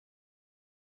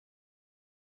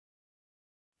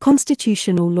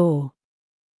Constitutional Law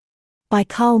by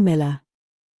Carl Miller.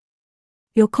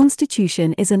 Your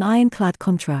Constitution is an ironclad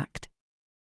contract,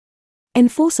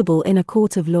 enforceable in a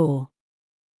court of law.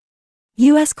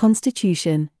 U.S.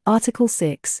 Constitution, Article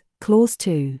 6, Clause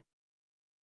 2.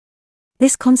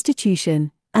 This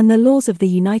Constitution, and the laws of the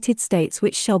United States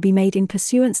which shall be made in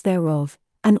pursuance thereof,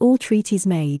 and all treaties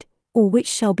made, or which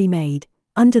shall be made,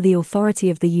 under the authority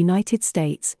of the United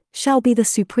States, shall be the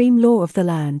supreme law of the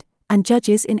land, and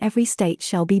judges in every state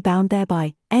shall be bound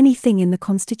thereby, anything in the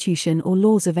Constitution or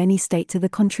laws of any state to the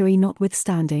contrary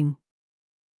notwithstanding.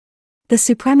 The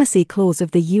Supremacy Clause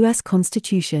of the U.S.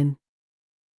 Constitution.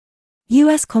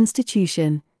 U.S.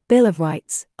 Constitution, Bill of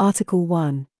Rights, Article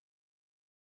 1.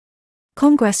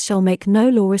 Congress shall make no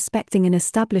law respecting an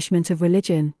establishment of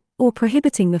religion, or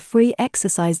prohibiting the free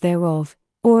exercise thereof,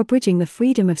 or abridging the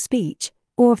freedom of speech,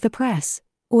 or of the press,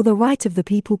 or the right of the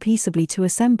people peaceably to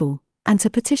assemble, and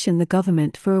to petition the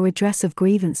government for a redress of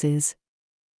grievances.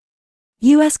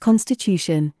 U.S.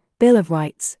 Constitution, Bill of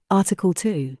Rights, Article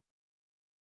 2.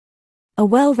 A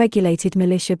well-regulated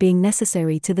militia being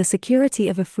necessary to the security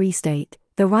of a free state,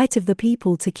 the right of the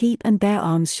people to keep and bear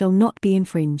arms shall not be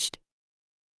infringed.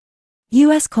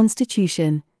 U.S.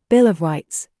 Constitution, Bill of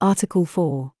Rights, Article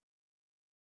 4.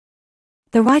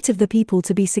 The right of the people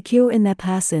to be secure in their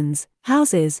persons,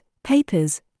 houses,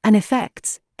 papers, and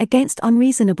effects, against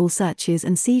unreasonable searches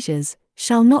and seizures,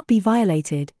 shall not be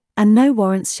violated, and no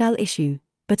warrants shall issue,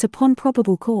 but upon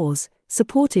probable cause,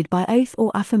 supported by oath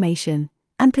or affirmation,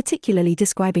 and particularly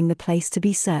describing the place to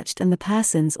be searched and the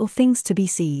persons or things to be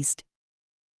seized.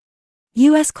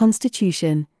 U.S.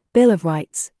 Constitution, Bill of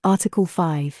Rights, Article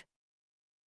 5.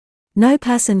 No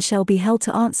person shall be held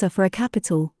to answer for a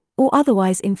capital, or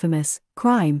otherwise infamous,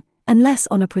 crime, unless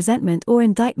on a presentment or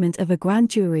indictment of a grand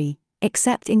jury,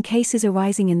 except in cases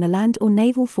arising in the land or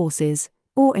naval forces,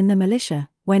 or in the militia,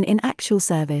 when in actual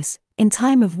service, in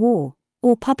time of war,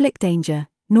 or public danger,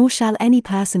 nor shall any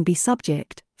person be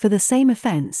subject, for the same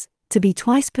offence, to be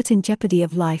twice put in jeopardy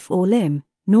of life or limb,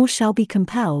 nor shall be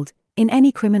compelled, in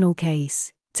any criminal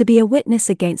case, to be a witness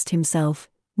against himself,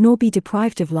 nor be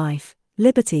deprived of life,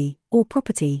 liberty, or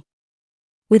property,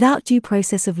 without due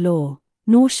process of law,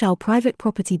 nor shall private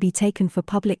property be taken for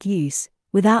public use,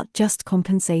 without just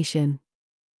compensation.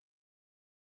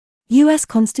 U.S.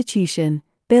 Constitution,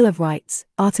 Bill of Rights,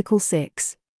 Article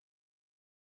 6.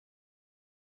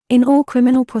 In all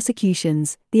criminal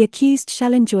prosecutions, the accused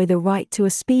shall enjoy the right to a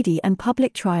speedy and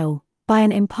public trial, by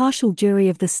an impartial jury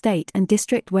of the state and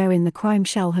district wherein the crime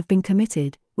shall have been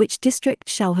committed, which district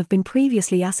shall have been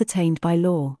previously ascertained by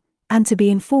law, and to be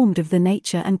informed of the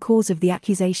nature and cause of the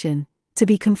accusation, to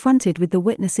be confronted with the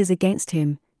witnesses against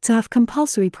him, to have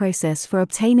compulsory process for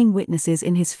obtaining witnesses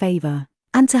in his favor,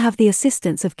 and to have the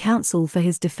assistance of counsel for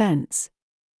his defense.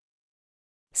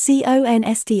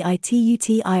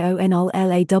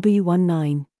 Constitutionlaw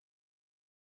 19.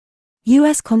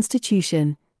 U.S.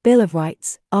 Constitution, Bill of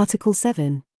Rights, Article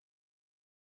 7.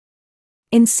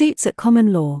 In suits at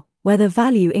common law, where the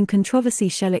value in controversy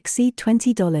shall exceed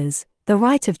 $20, the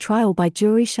right of trial by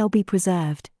jury shall be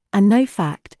preserved, and no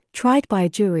fact, tried by a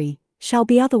jury, shall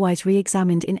be otherwise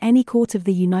re-examined in any court of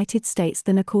the United States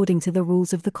than according to the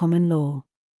rules of the common law.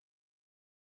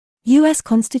 U.S.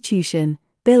 Constitution,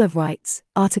 Bill of Rights,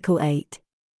 Article 8.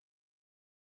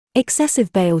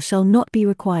 Excessive bail shall not be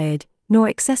required, nor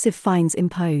excessive fines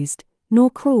imposed,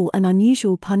 nor cruel and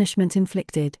unusual punishment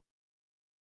inflicted.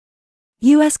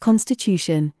 U.S.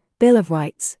 Constitution, Bill of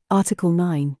Rights, Article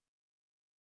 9.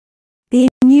 The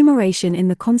enumeration in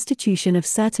the Constitution of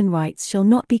certain rights shall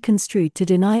not be construed to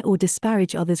deny or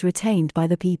disparage others retained by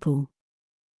the people.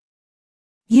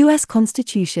 U.S.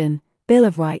 Constitution, Bill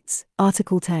of Rights,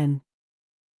 Article 10.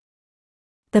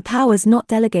 The powers not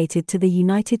delegated to the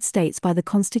United States by the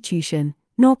Constitution,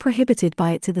 nor prohibited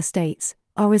by it to the states,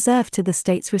 are reserved to the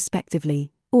states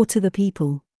respectively, or to the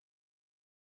people.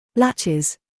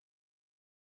 Laches.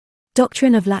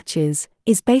 Doctrine of laches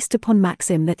is based upon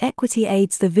maxim that equity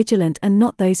aids the vigilant and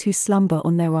not those who slumber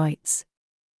on their rights.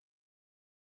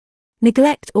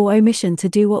 Neglect or omission to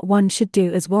do what one should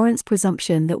do as warrants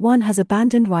presumption that one has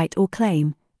abandoned right or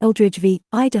claim. Eldridge v.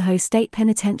 Idaho State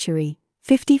Penitentiary,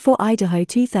 54 Idaho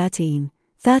 213,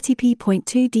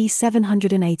 30p.2d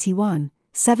 781,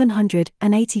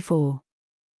 784.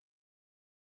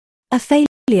 A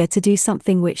failure to do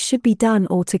something which should be done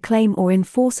or to claim or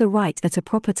enforce a right at a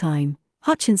proper time.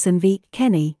 Hutchinson v.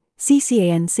 Kenny,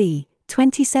 CCANC,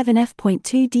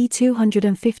 27f.2d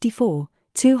 254,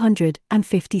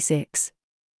 256.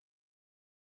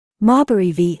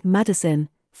 Marbury v. Madison,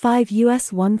 5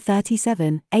 U.S.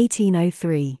 137,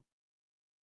 1803.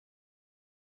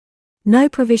 No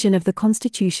provision of the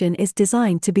Constitution is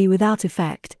designed to be without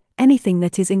effect. Anything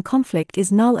that is in conflict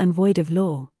is null and void of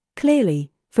law.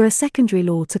 Clearly, for a secondary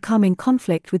law to come in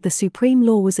conflict with the supreme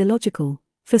law was illogical,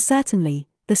 for certainly,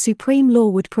 the supreme law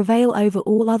would prevail over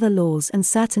all other laws, and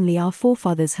certainly our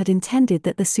forefathers had intended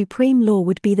that the supreme law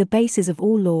would be the basis of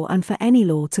all law, and for any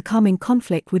law to come in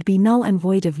conflict would be null and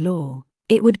void of law.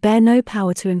 It would bear no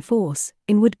power to enforce,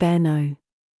 it would bear no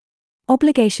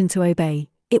obligation to obey,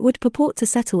 it would purport to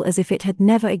settle as if it had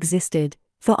never existed,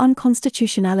 for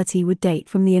unconstitutionality would date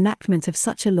from the enactment of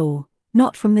such a law,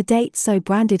 not from the date so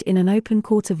branded in an open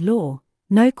court of law.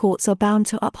 No courts are bound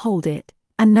to uphold it,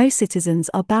 and no citizens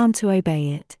are bound to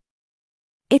obey it.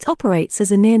 It operates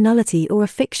as a near nullity or a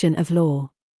fiction of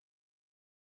law.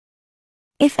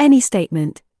 If any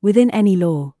statement, within any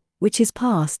law, which is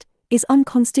passed, is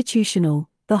unconstitutional,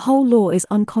 the whole law is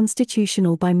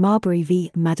unconstitutional. By Marbury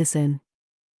v. Madison.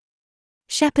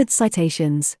 Shepard's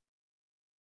citations.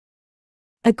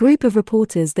 A group of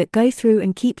reporters that go through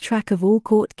and keep track of all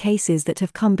court cases that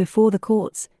have come before the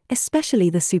courts, especially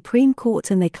the Supreme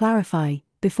Court, and they clarify,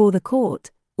 before the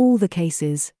court, all the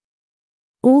cases.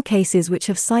 All cases which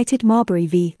have cited Marbury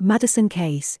v. Madison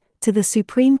case, to the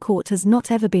Supreme Court has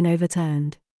not ever been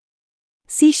overturned.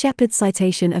 See Shepard's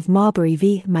citation of Marbury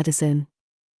v. Madison.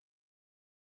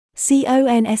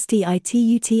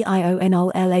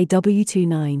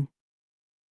 CONSTITUTIONLLAW29.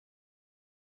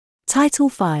 Title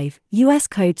 5, U.S.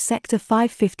 Code Sector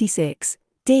 556,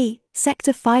 D,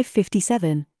 Sector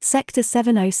 557, Sector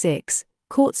 706,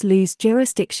 courts lose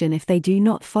jurisdiction if they do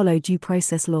not follow due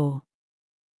process law.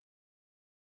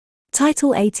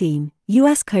 Title 18,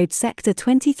 U.S. Code Sector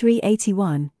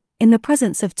 2381, in the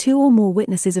presence of two or more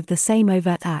witnesses of the same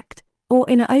overt act, or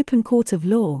in an open court of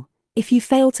law, if you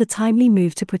fail to timely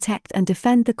move to protect and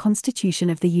defend the Constitution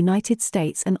of the United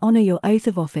States and honor your oath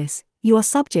of office, you are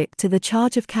subject to the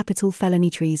charge of capital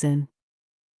felony treason.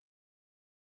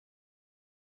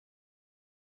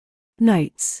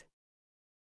 Notes.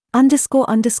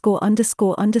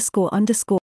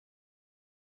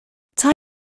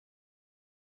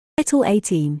 Title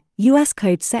 18, U.S.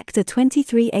 Code Sector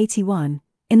 2381,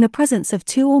 in the presence of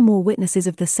two or more witnesses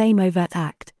of the same overt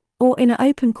act, or in an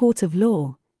open court of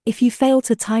law, if you fail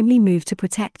to timely move to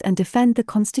protect and defend the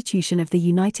Constitution of the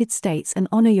United States and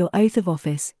honor your oath of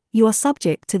office, you are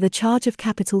subject to the charge of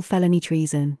capital felony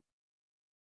treason.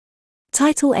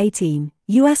 Title 18,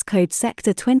 U.S. Code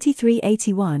Sector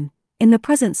 2381, in the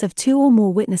presence of two or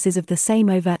more witnesses of the same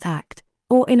overt act,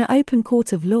 or in an open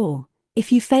court of law, if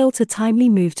you fail to timely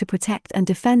move to protect and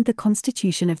defend the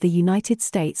Constitution of the United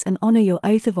States and honor your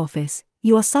oath of office,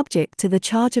 you are subject to the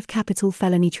charge of capital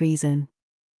felony treason.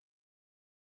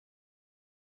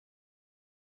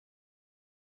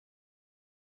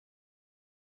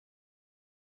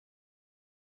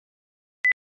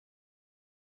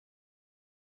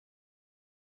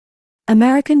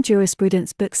 American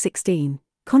Jurisprudence Book 16,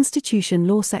 Constitution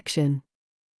Law Section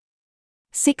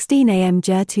 16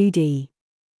 AMJR 2D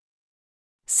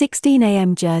 16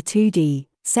 AMJR 2D,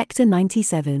 Sector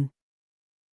 97.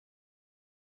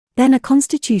 Then a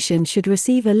constitution should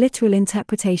receive a literal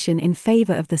interpretation in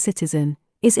favor of the citizen,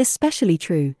 is especially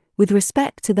true, with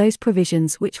respect to those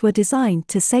provisions which were designed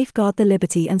to safeguard the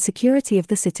liberty and security of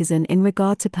the citizen in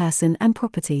regard to person and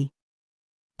property.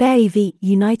 Berry v.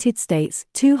 United States,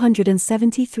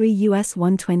 273 U.S.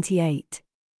 128.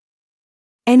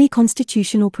 Any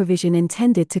constitutional provision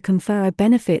intended to confer a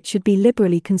benefit should be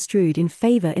liberally construed in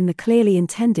favor in the clearly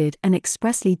intended and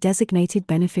expressly designated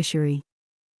beneficiary.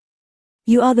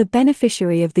 You are the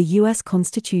beneficiary of the U.S.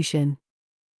 Constitution.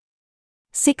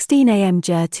 16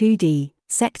 AMJR 2D,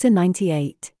 Sector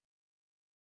 98.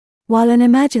 While an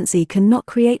emergency cannot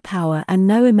create power and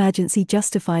no emergency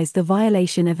justifies the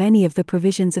violation of any of the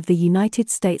provisions of the United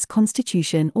States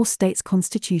Constitution or states'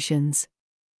 constitutions.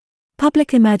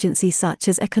 Public emergency such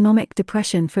as economic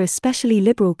depression for especially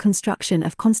liberal construction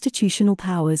of constitutional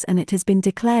powers, and it has been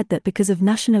declared that because of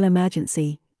national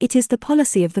emergency, it is the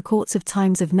policy of the courts of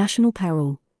times of national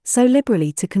peril, so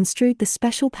liberally to construe the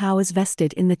special powers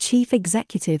vested in the chief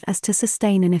executive as to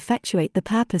sustain and effectuate the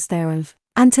purpose thereof,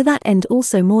 and to that end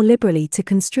also more liberally to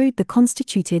construe the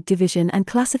constituted division and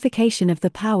classification of the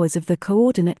powers of the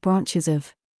coordinate branches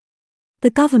of the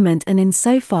government, and in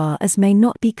so far as may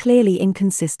not be clearly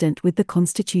inconsistent with the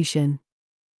Constitution.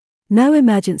 No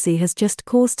emergency has just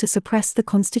cause to suppress the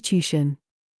Constitution.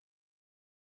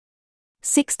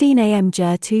 16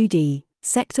 AMJR 2D,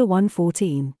 Sector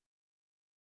 114.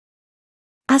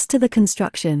 As to the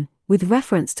construction, with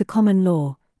reference to common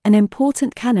law, an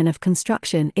important canon of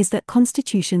construction is that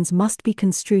constitutions must be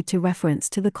construed to reference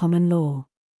to the common law.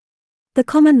 The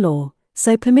common law,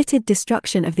 so permitted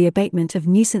destruction of the abatement of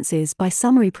nuisances by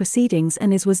summary proceedings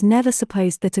and was never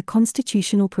supposed that a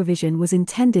constitutional provision was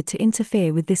intended to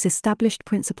interfere with this established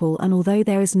principle. And although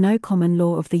there is no common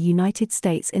law of the United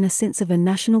States in a sense of a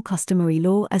national customary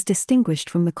law as distinguished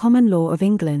from the common law of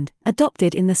England,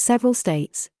 adopted in the several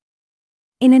states,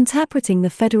 in interpreting the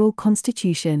federal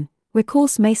constitution,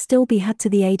 recourse may still be had to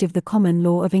the aid of the common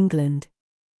law of England.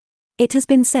 It has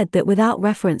been said that without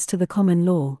reference to the common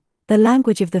law, the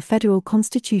language of the federal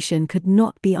constitution could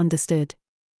not be understood.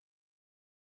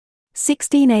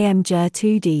 16 AMJR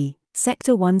 2D,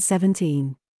 Sector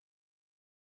 117.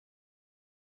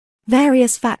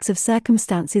 Various facts of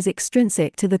circumstances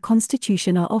extrinsic to the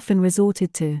Constitution are often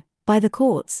resorted to, by the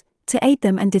courts, to aid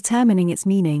them in determining its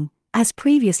meaning. As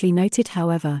previously noted,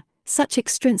 however, such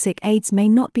extrinsic aids may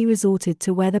not be resorted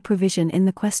to where the provision in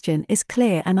the question is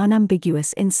clear and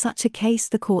unambiguous. In such a case,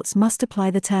 the courts must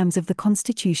apply the terms of the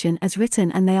Constitution as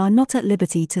written, and they are not at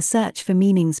liberty to search for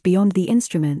meanings beyond the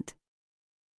instrument.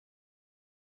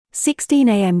 16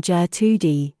 AMJR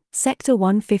 2D, Sector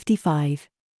 155.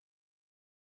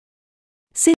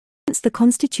 Since the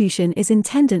Constitution is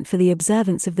intended for the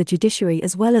observance of the judiciary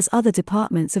as well as other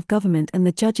departments of government, and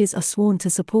the judges are sworn to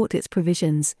support its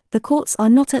provisions, the courts are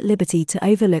not at liberty to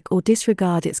overlook or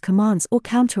disregard its commands or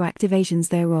counteract evasions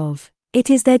thereof. It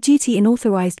is their duty in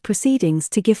authorized proceedings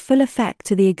to give full effect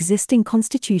to the existing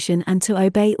Constitution and to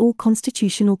obey all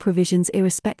constitutional provisions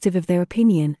irrespective of their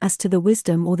opinion as to the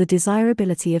wisdom or the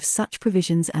desirability of such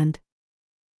provisions and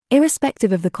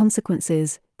irrespective of the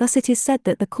consequences. Thus it is said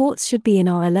that the courts should be in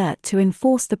our alert to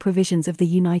enforce the provisions of the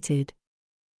United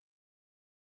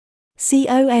Constitution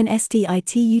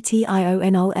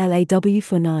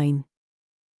for 9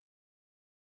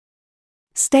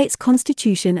 States'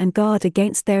 Constitution and guard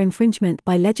against their infringement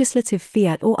by legislative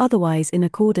fiat or otherwise. In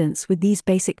accordance with these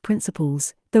basic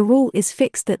principles, the rule is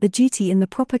fixed that the duty in the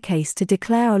proper case to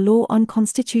declare a law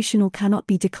unconstitutional cannot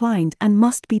be declined and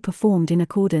must be performed in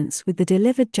accordance with the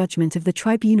delivered judgment of the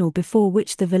tribunal before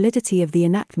which the validity of the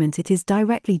enactment it is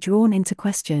directly drawn into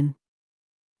question.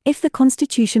 If the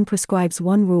Constitution prescribes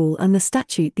one rule and the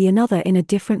statute the another in a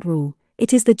different rule,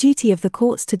 it is the duty of the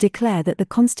courts to declare that the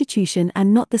Constitution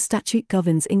and not the statute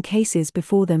governs in cases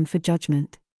before them for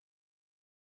judgment.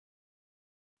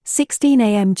 16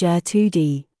 AMJR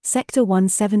 2D, Sector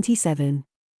 177.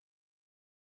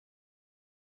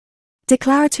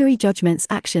 Declaratory judgments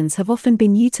actions have often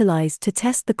been utilized to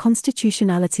test the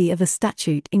constitutionality of a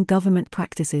statute in government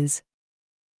practices.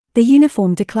 The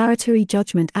Uniform Declaratory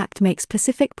Judgment Act makes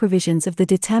specific provisions of the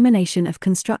determination of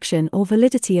construction or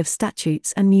validity of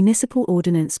statutes and municipal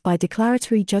ordinance by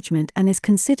declaratory judgment and is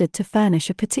considered to furnish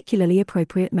a particularly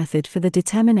appropriate method for the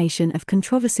determination of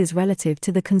controversies relative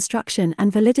to the construction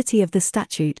and validity of the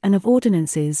statute and of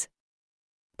ordinances.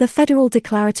 The Federal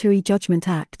Declaratory Judgment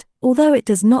Act, although it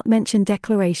does not mention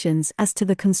declarations as to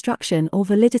the construction or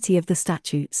validity of the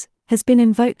statutes, has been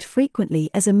invoked frequently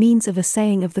as a means of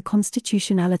assaying of the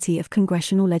constitutionality of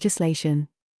congressional legislation.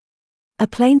 A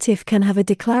plaintiff can have a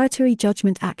declaratory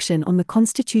judgment action on the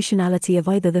constitutionality of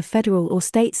either the federal or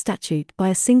state statute by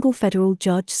a single federal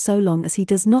judge so long as he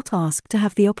does not ask to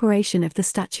have the operation of the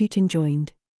statute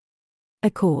enjoined.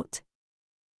 A court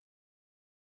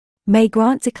may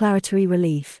grant declaratory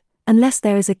relief, unless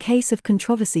there is a case of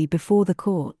controversy before the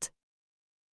court.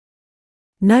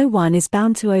 No one is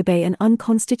bound to obey an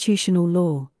unconstitutional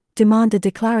law, demand a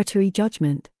declaratory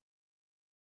judgment.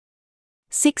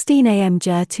 16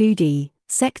 AMJR 2D,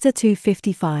 Sector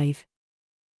 255.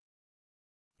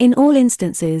 In all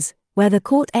instances, where the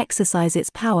court exercise its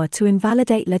power to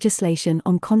invalidate legislation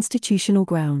on constitutional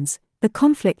grounds, the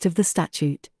conflict of the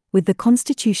statute with the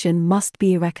Constitution must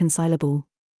be irreconcilable.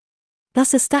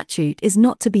 Thus a statute is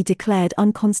not to be declared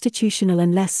unconstitutional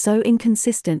unless so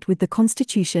inconsistent with the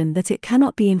Constitution that it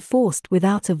cannot be enforced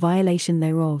without a violation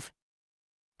thereof.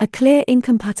 A clear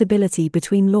incompatibility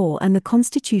between law and the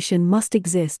Constitution must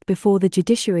exist before the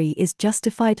judiciary is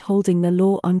justified holding the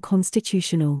law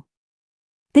unconstitutional.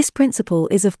 This principle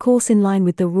is of course in line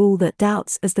with the rule that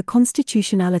doubts as the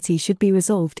constitutionality should be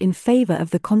resolved in favor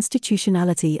of the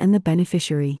constitutionality and the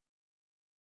beneficiary.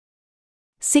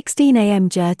 16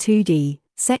 AMJR 2D,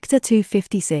 Sector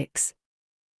 256.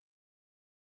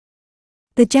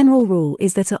 The general rule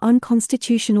is that an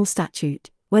unconstitutional statute,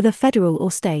 whether federal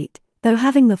or state, though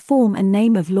having the form and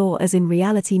name of law is in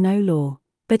reality no law,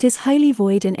 but is wholly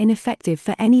void and ineffective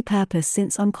for any purpose,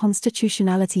 since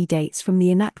unconstitutionality dates from the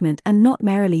enactment and not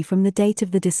merely from the date of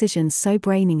the decision so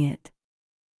braining it.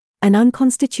 An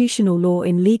unconstitutional law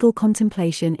in legal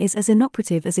contemplation is as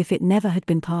inoperative as if it never had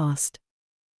been passed.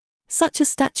 Such a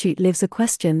statute lives a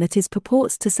question that is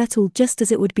purports to settle just as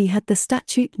it would be had the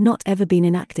statute not ever been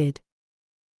enacted.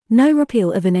 No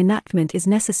repeal of an enactment is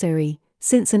necessary,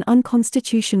 since an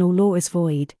unconstitutional law is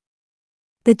void.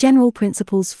 The general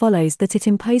principles follows that it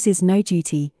imposes no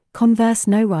duty, confers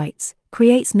no rights,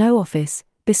 creates no office,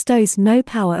 bestows no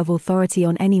power of authority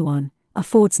on anyone,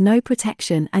 affords no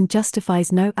protection and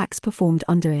justifies no acts performed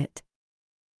under it.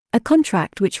 A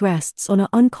contract which rests on an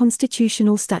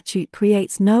unconstitutional statute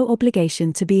creates no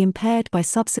obligation to be impaired by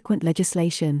subsequent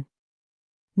legislation.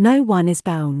 No one is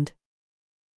bound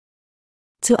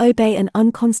to obey an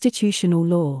unconstitutional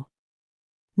law.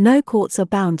 No courts are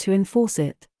bound to enforce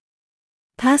it.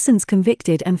 Persons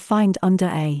convicted and fined under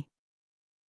a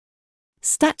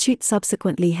statute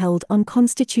subsequently held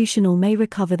unconstitutional may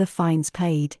recover the fines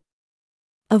paid.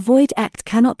 A void act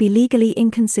cannot be legally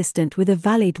inconsistent with a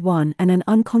valid one, and an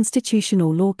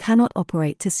unconstitutional law cannot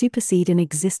operate to supersede an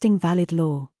existing valid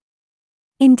law.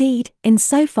 Indeed,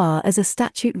 insofar as a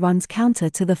statute runs counter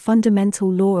to the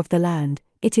fundamental law of the land,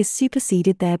 it is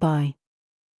superseded thereby.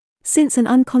 Since an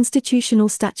unconstitutional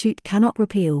statute cannot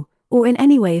repeal, or in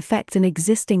any way affect an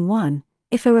existing one,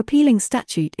 if a repealing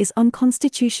statute is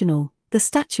unconstitutional, the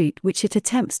statute which it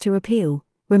attempts to repeal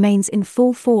remains in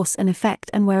full force and effect,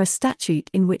 and where a statute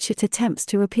in which it attempts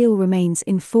to repeal remains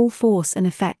in full force and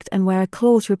effect, and where a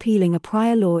clause repealing a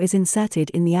prior law is inserted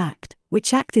in the act,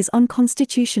 which act is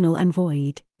unconstitutional and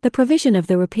void, the provision of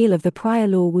the repeal of the prior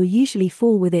law will usually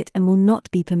fall with it and will not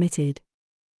be permitted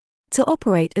to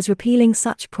operate as repealing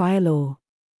such prior law.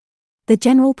 The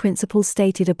general principles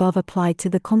stated above applied to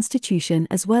the Constitution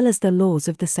as well as the laws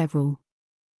of the several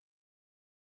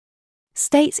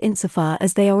states insofar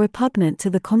as they are repugnant to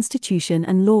the Constitution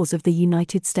and laws of the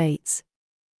United States.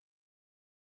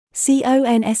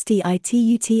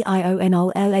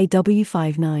 Constitutionlaw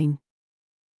 59.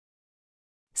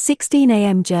 16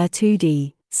 AM Jur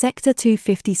 2D, Sector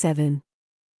 257.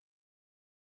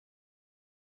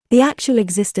 The actual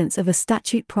existence of a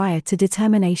statute prior to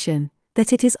determination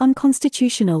that it is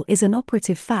unconstitutional is an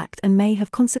operative fact and may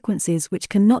have consequences which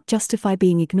cannot justify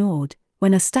being ignored.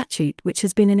 When a statute which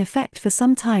has been in effect for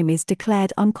some time is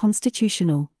declared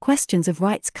unconstitutional, questions of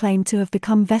rights claimed to have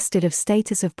become vested of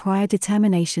status of prior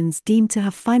determinations deemed to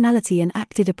have finality and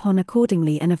acted upon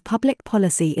accordingly, and of public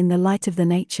policy in the light of the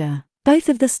nature, both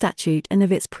of the statute and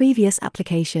of its previous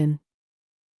application,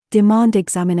 demand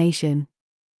examination.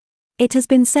 It has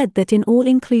been said that an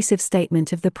all-inclusive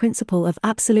statement of the principle of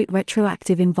absolute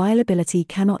retroactive inviolability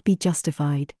cannot be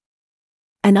justified.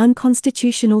 An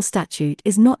unconstitutional statute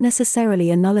is not necessarily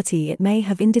a nullity, it may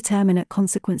have indeterminate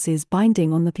consequences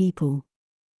binding on the people.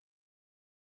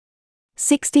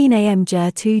 16 AM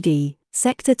Jur 2D,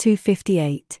 Sector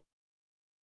 258.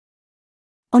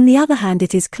 On the other hand,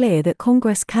 it is clear that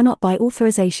Congress cannot by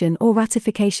authorization or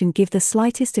ratification give the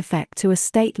slightest effect to a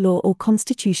state law or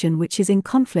constitution which is in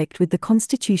conflict with the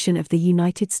Constitution of the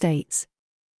United States.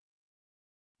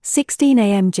 16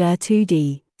 AM Jur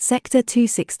 2D, Sector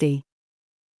 260.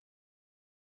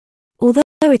 Although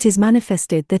it is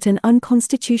manifested that an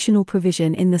unconstitutional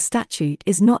provision in the statute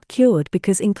is not cured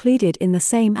because included in the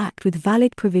same act with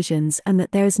valid provisions, and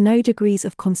that there is no degrees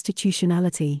of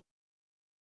constitutionality.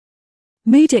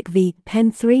 Moodic v.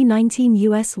 Penn 319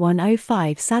 U.S.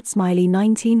 105 Sadsmiley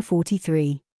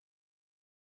 1943.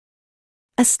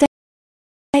 A state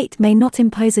may not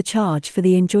impose a charge for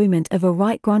the enjoyment of a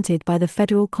right granted by the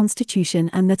federal Constitution,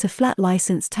 and that a flat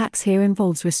license tax here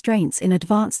involves restraints in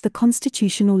advance the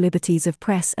constitutional liberties of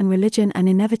press and religion and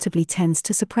inevitably tends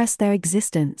to suppress their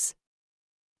existence.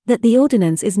 That the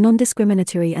ordinance is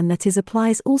non-discriminatory and that it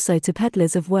applies also to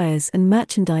peddlers of wares and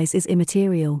merchandise is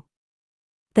immaterial.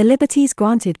 The liberties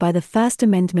granted by the First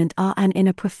Amendment are and in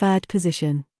a preferred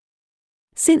position.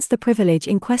 Since the privilege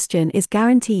in question is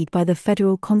guaranteed by the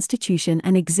federal Constitution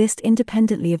and exist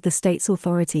independently of the state's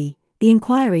authority, the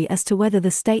inquiry as to whether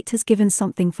the state has given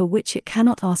something for which it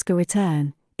cannot ask a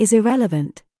return is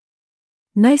irrelevant.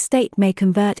 No state may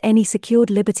convert any secured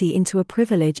liberty into a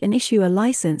privilege and issue a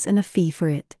license and a fee for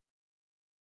it.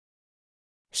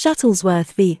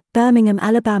 Shuttlesworth v. Birmingham,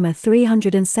 Alabama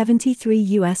 373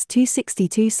 U.S.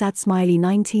 262 Sadsmiley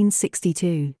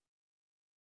 1962.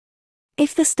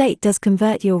 If the state does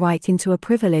convert your right into a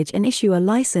privilege and issue a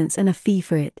license and a fee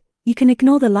for it, you can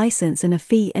ignore the license and a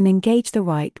fee and engage the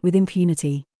right with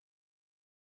impunity.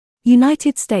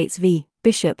 United States v.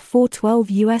 Bishop 412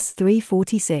 U.S.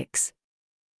 346.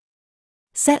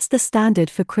 Sets the standard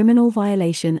for criminal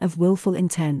violation of willful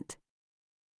intent.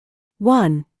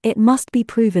 1. It must be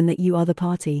proven that you are the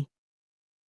party.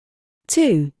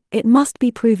 2. It must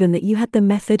be proven that you had the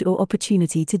method or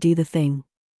opportunity to do the thing.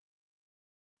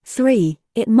 3.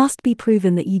 it must be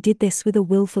proven that you did this with a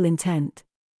willful intent.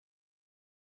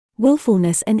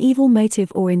 Willfulness, an evil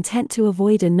motive or intent to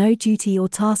avoid a no duty or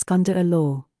task under a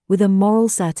law, with a moral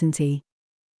certainty.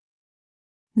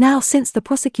 Now, since the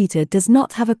prosecutor does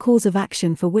not have a cause of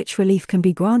action for which relief can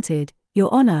be granted,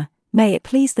 Your Honor, may it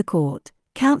please the court,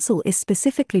 counsel is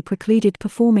specifically precluded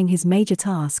performing his major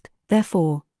task.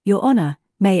 Therefore, Your Honor,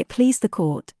 may it please the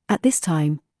court, at this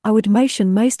time, I would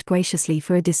motion most graciously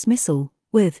for a dismissal,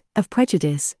 of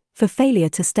prejudice, for failure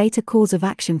to state a cause of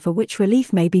action for which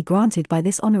relief may be granted by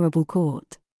this honorable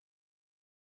court.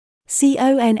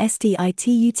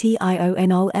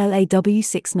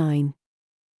 CONSTITUTIONLAW69.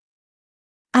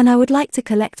 And I would like to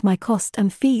collect my cost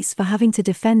and fees for having to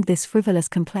defend this frivolous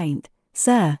complaint,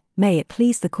 sir, may it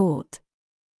please the court.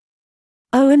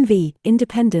 Owen v.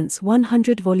 Independence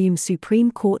 100 Volume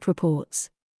Supreme Court Reports.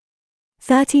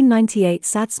 1398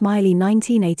 Sad Smiley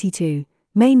 1982,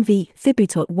 Main v.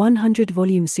 Thibutot 100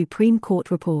 Volume Supreme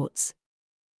Court Reports.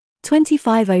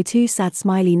 2502 Sad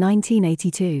Smiley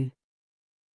 1982.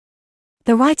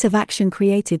 The right of action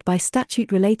created by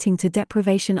statute relating to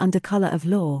deprivation under color of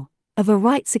law, of a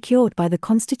right secured by the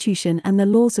Constitution and the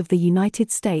laws of the United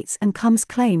States, and comes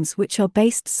claims which are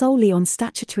based solely on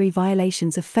statutory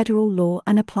violations of federal law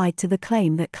and applied to the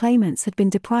claim that claimants had been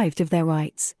deprived of their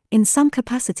rights, in some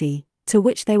capacity, to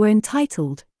which they were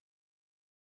entitled.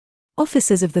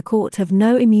 Officers of the court have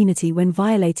no immunity when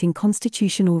violating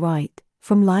constitutional right,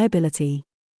 from liability.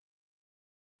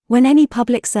 When any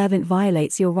public servant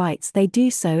violates your rights, they do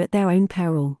so at their own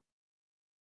peril.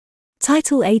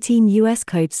 Title 18 U.S.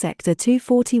 Code Sector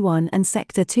 241 and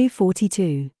Sector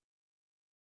 242.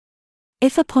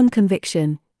 If upon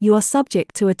conviction, you are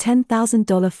subject to a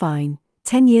 $10,000 fine,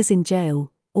 10 years in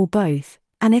jail, or both,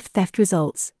 and if theft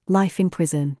results, life in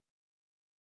prison.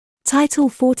 Title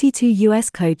 42 U.S.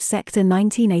 Code Sector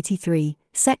 1983,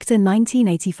 Sector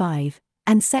 1985,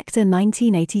 and Sector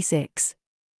 1986.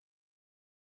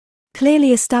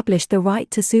 Clearly establish the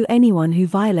right to sue anyone who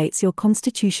violates your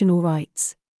constitutional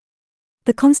rights.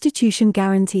 The Constitution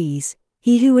guarantees,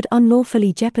 he who would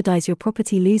unlawfully jeopardize your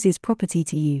property loses property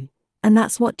to you, and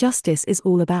that's what justice is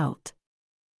all about.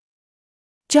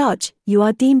 Judge, you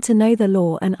are deemed to know the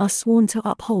law and are sworn to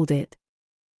uphold it.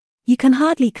 You can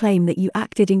hardly claim that you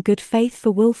acted in good faith for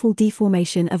willful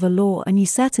deformation of a law, and you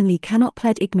certainly cannot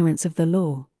plead ignorance of the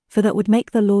law, for that would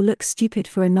make the law look stupid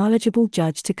for a knowledgeable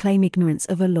judge to claim ignorance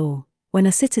of a law, when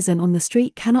a citizen on the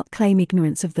street cannot claim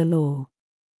ignorance of the law.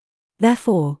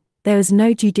 Therefore, there is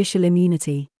no judicial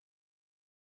immunity.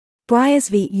 Briers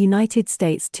v. United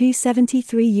States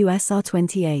 273 U.S.R.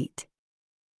 28.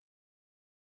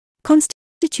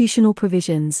 Constitutional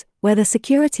provisions, where the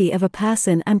security of a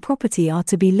person and property are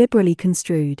to be liberally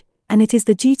construed, and it is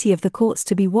the duty of the courts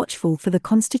to be watchful for the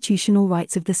constitutional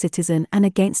rights of the citizen and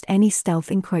against any stealth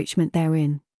encroachment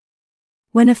therein.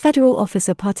 When a federal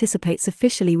officer participates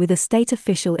officially with a state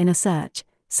official in a search,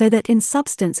 so that in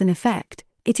substance and effect,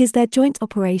 it is their joint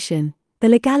operation, the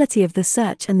legality of the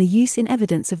search and the use in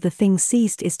evidence of the things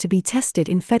seized is to be tested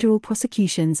in federal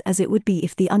prosecutions as it would be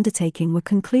if the undertaking were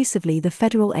conclusively the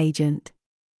federal agent.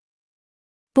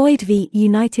 Boyd v.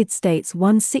 United States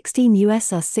 116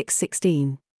 U.S.R.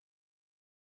 616.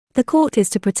 The court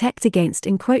is to protect against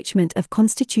encroachment of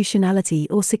constitutionality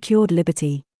or secured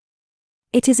liberty.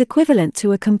 It is equivalent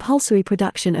to a compulsory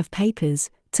production of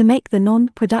papers, to make the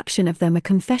non-production of them a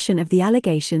confession of the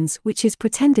allegations which is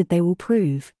pretended they will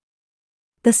prove.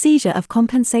 The seizure of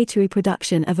compensatory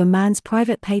production of a man's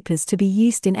private papers to be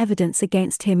used in evidence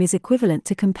against him is equivalent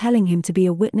to compelling him to be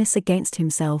a witness against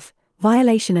himself,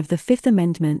 violation of the Fifth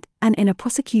Amendment, and in a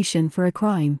prosecution for a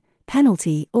crime,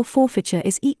 penalty or forfeiture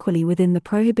is equally within the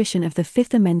prohibition of the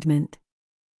Fifth Amendment.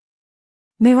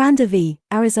 Miranda v.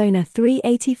 Arizona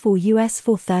 384 U.S.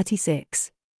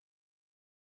 436.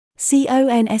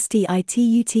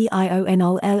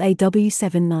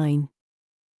 CONSTITUTIONLAW79.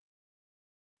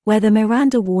 Where the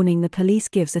Miranda warning the police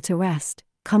gives at arrest,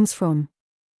 comes from.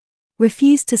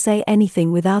 Refuse to say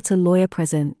anything without a lawyer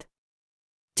present.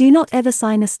 Do not ever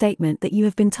sign a statement that you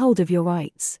have been told of your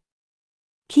rights.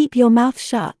 Keep your mouth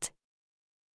shut.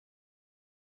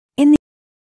 In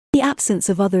the absence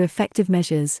of other effective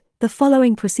measures, the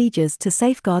following procedures to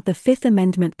safeguard the Fifth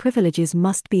Amendment privileges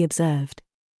must be observed.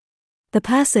 The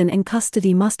person in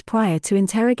custody must prior to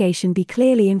interrogation be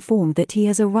clearly informed that he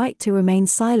has a right to remain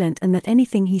silent and that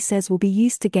anything he says will be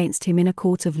used against him in a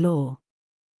court of law.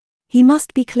 He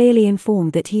must be clearly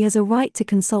informed that he has a right to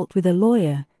consult with a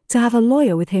lawyer, to have a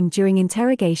lawyer with him during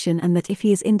interrogation, and that if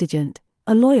he is indigent,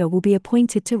 a lawyer will be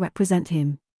appointed to represent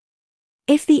him.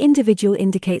 If the individual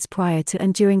indicates prior to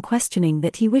and during questioning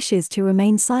that he wishes to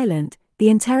remain silent, the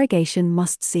interrogation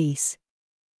must cease.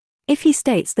 If he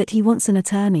states that he wants an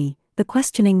attorney, the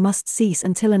questioning must cease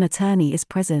until an attorney is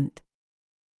present.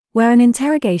 Where an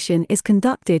interrogation is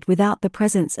conducted without the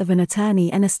presence of an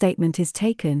attorney and a statement is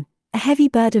taken, a heavy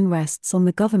burden rests on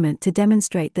the government to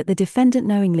demonstrate that the defendant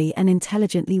knowingly and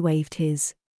intelligently waived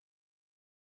his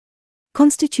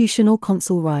constitutional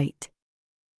consul right.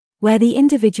 Where the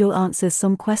individual answers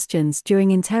some questions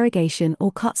during interrogation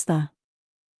or cuts the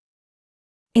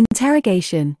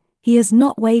interrogation, he has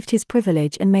not waived his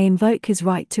privilege and may invoke his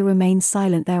right to remain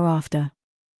silent thereafter.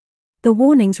 The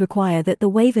warnings require that the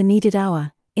waiver needed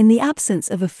in the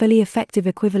absence of a fully effective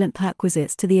equivalent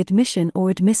perquisites to the admission or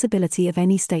admissibility of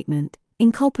any statement,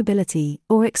 inculpability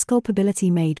or exculpability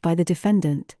made by the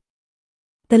defendant.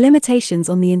 The limitations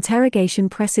on the interrogation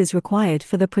presses required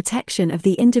for the protection of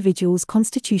the individual's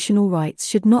constitutional rights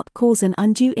should not cause an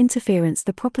undue interference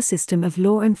the proper system of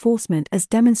law enforcement as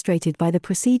demonstrated by the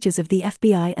procedures of the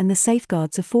FBI and the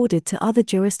safeguards afforded to other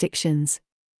jurisdictions.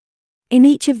 In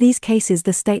each of these cases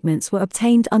the statements were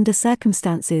obtained under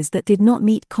circumstances that did not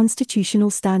meet constitutional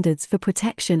standards for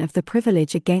protection of the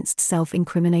privilege against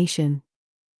self-incrimination.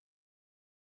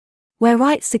 Where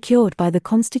rights secured by the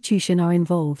Constitution are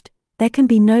involved, there can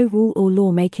be no rule or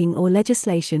law-making or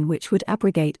legislation which would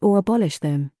abrogate or abolish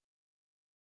them.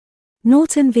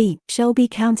 Norton v. Shelby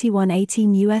County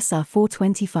 118 U.S.A.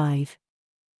 425.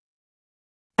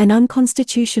 An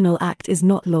unconstitutional act is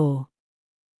not law.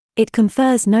 It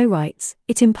confers no rights,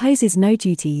 it imposes no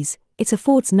duties, it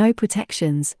affords no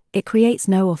protections, it creates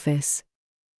no office.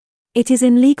 It is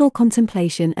in legal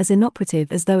contemplation as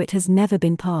inoperative as though it has never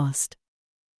been passed.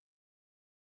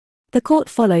 The court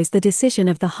follows the decision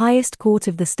of the highest court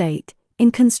of the state,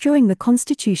 in construing the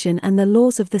Constitution and the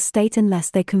laws of the state unless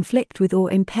they conflict with or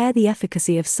impair the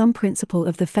efficacy of some principle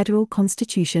of the federal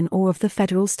Constitution or of the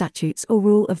federal statutes or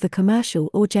rule of the commercial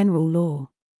or general law.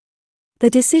 The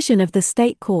decision of the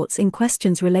state courts in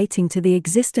questions relating to the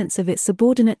existence of its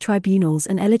subordinate tribunals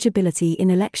and eligibility in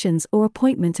elections or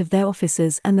appointment of their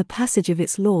officers and the passage of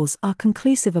its laws are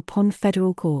conclusive upon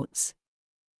federal courts,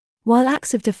 while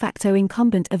acts of de facto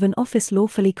incumbent of an office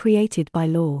lawfully created by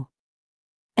law,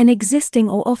 and existing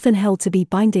or often held to be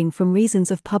binding from reasons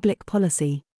of public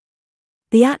policy.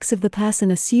 The acts of the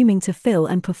person assuming to fill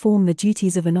and perform the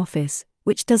duties of an office,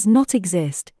 which does not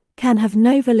exist, can have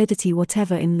no validity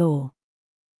whatever in law.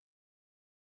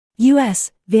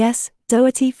 U.S. vs.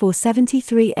 Doherty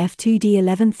 473 F2D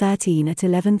 1113 at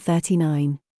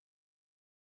 1139.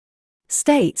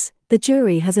 States, the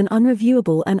jury has an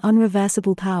unreviewable and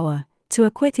unreversible power to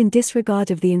acquit in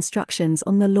disregard of the instructions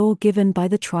on the law given by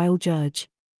the trial judge.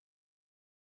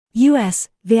 U.S.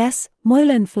 vs.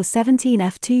 Moylan for 17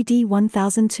 F2D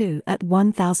 1002 at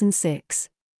 1006.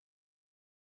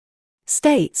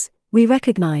 States, we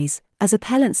recognize, as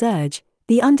appellants urge,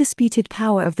 the undisputed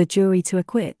power of the jury to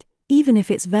acquit, even if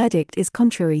its verdict is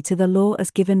contrary to the law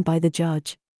as given by the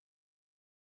judge.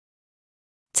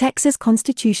 Texas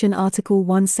Constitution Article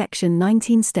 1 Section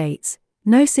 19 states,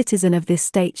 no citizen of this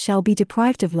state shall be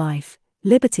deprived of life,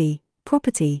 liberty,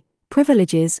 property,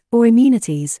 privileges, or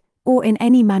immunities, or in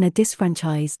any manner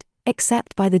disfranchised,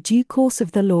 except by the due course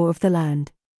of the law of the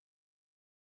land.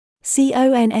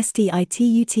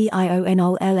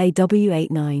 Constitutionlaw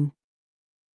 89.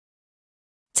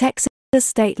 Texas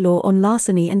State Law on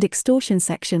Larceny and Extortion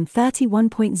Section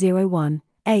 31.01,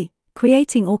 a.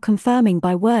 Creating or confirming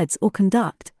by words or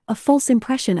conduct, a false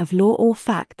impression of law or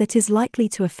fact that is likely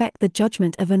to affect the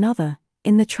judgment of another,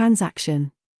 in the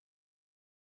transaction.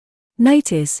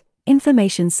 Notice,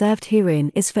 information served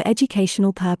herein is for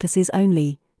educational purposes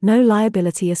only, no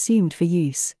liability assumed for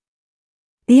use.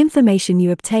 The information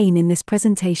you obtain in this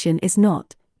presentation is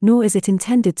not, nor is it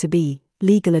intended to be,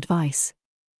 legal advice.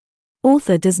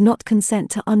 Author does not consent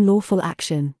to unlawful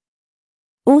action.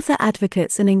 Author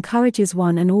advocates and encourages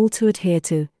one and all to adhere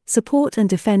to, support and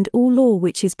defend all law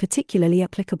which is particularly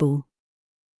applicable.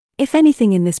 If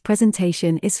anything in this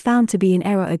presentation is found to be in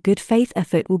error, a good faith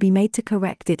effort will be made to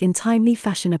correct it in timely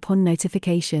fashion upon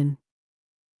notification.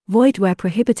 Void where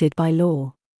prohibited by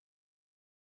law.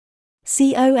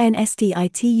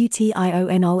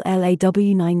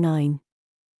 Constitutionlaw 99.